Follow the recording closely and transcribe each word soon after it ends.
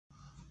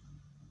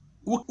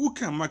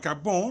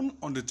Ukamaka, born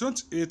on the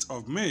 28th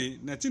of May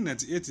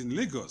 1998 in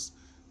Lagos,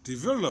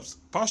 developed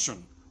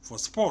passion for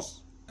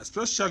sports,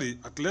 especially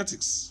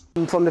athletics.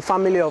 I'm from the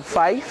family of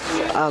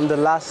 5. I'm the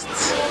last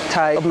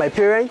child of my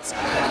parents.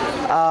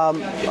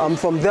 I'm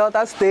from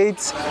Delta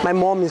State. My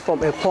mom is from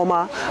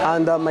Ukamaka,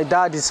 and my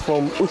dad is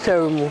from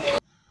Ukamaka.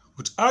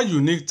 With her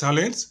unique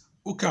talents,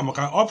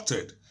 Ukamaka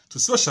opted to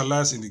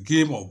specialize in the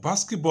game of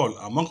basketball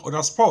among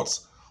other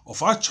sports of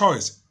her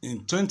choice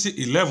in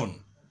 2011.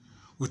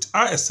 With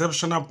her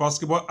exceptional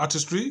basketball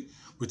artistry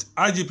with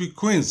IGP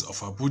Queens of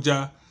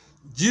Abuja,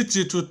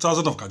 GT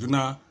 2000 of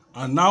Kaduna,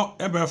 and now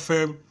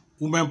MFM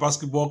Women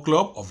Basketball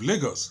Club of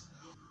Lagos,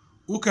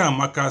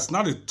 Ukamaka is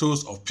now the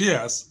toast of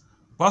peers,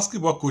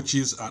 basketball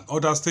coaches, and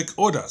other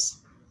stakeholders.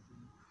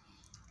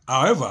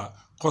 However,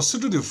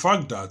 considering the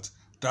fact that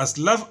there's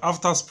life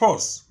after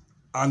sports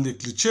and the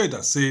cliche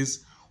that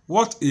says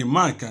what a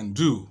man can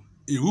do,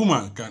 a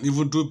woman can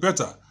even do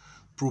better,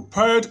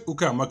 propelled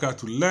Ukamaka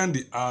to learn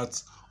the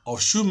art of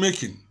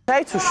shoemaking.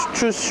 I tried to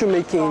choose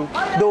shoemaking,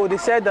 though they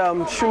said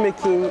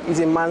shoemaking is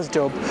a man's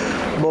job,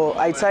 but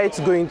I tried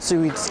to go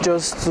into it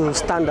just to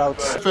stand out.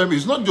 FM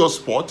is not just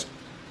sport.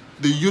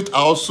 The youth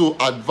are also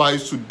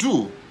advised to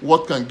do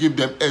what can give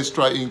them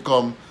extra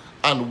income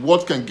and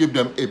what can give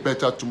them a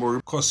better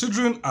tomorrow.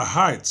 Considering her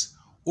height,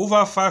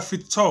 over 5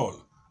 feet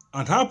tall,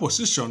 and her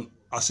position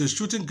as a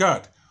shooting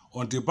guard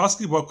on the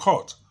basketball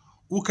court,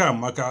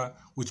 Ukamaka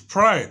with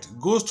pride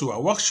goes to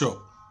a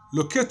workshop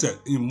located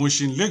in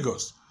Mushin,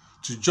 Lagos,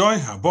 to join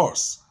her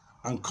boss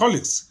and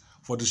colleagues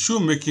for the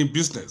shoemaking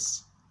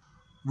business.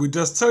 With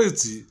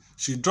dexterity,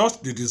 she draws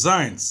the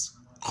designs,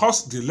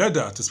 cuts the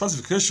leather to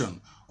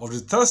specification of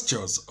the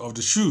textures of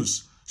the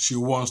shoes she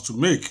wants to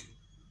make.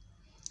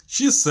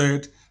 She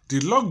said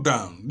the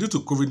lockdown due to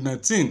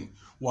COVID-19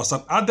 was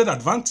an added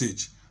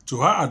advantage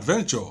to her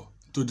adventure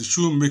to the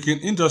shoemaking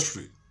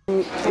industry.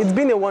 It's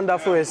been a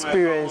wonderful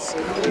experience.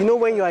 You know,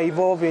 when you are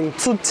involved in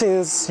 2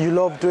 things you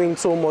love doing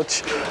so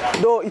much,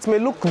 though it may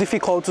look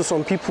difficult to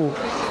some people,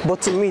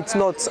 but to me it's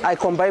not. I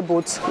combine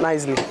both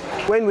nicely.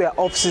 When we are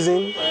off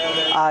season,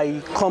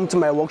 I come to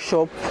my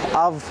workshop,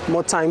 have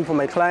more time for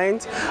my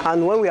clients,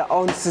 and when we are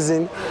on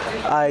season,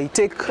 I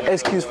take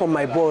excuse from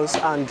my boss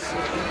and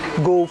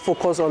go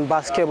focus on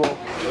basketball.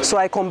 So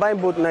I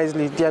combine both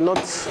nicely. They are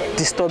not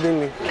disturbing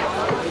me.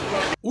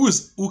 Who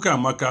is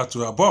Ukamaka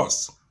to her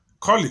boss,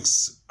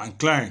 colleagues, and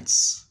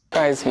clients?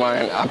 He's my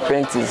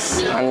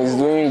apprentice and he's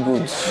doing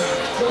good.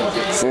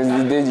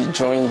 Since the day he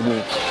joined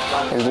me,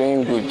 he's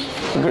doing good,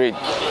 great.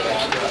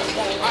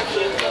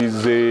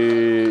 He's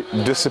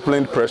a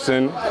disciplined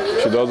person.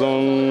 She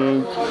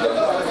doesn't,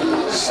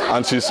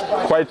 and she's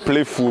quite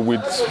playful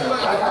with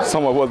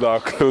some of us that are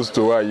close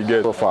to her. You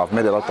get. So far, I've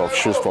made a lot of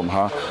shoes from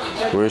her,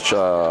 which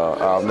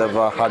I've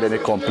never had any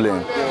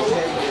complaint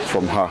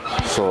from her.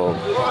 So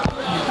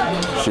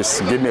she's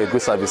given me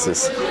good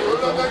services.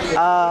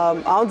 I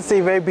want to say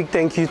a very big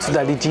thank you to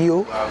Daddy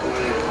Gio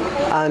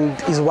and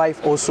his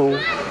wife also.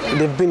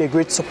 They've been a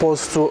great support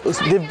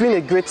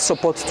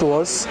to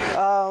us.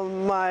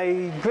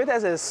 My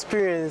greatest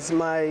experience,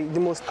 the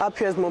most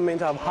happiest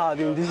moment I've had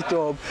in this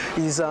job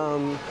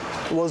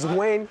was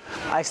when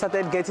I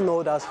started getting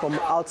orders from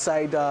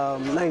outside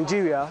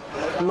Nigeria.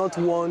 Not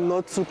 1,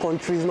 not 2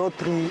 countries, not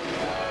 3,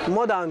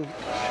 more than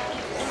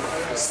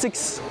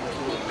 6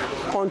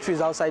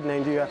 countries outside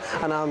Nigeria,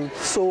 and I'm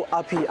so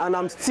happy, and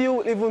I'm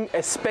still even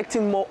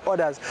expecting more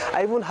orders.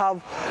 I even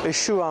have a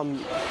shoe I'm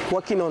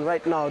working on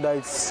right now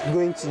that's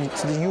going to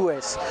the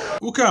US.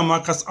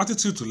 Ukamaka's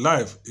attitude to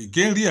life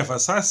again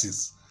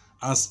re-emphasizes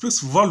and speaks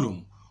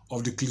volume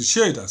of the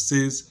cliche that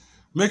says,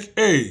 make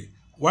hay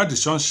while the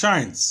sun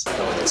shines.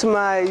 To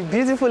my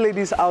beautiful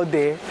ladies out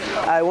there,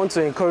 I want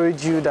to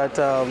encourage you that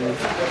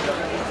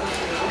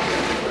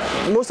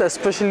most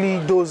especially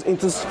those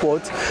into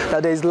sport,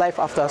 that there is life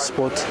after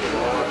sport.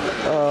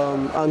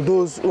 And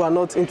those who are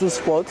not into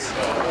sport,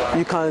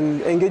 you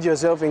can engage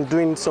yourself in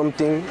doing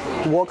something,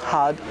 work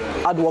hard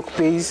work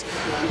pays.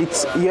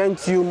 It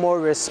earns you more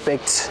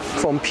respect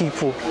from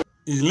people.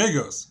 In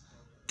Lagos,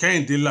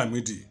 Kehinde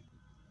Lamidi,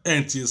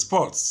 NTA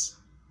Sports.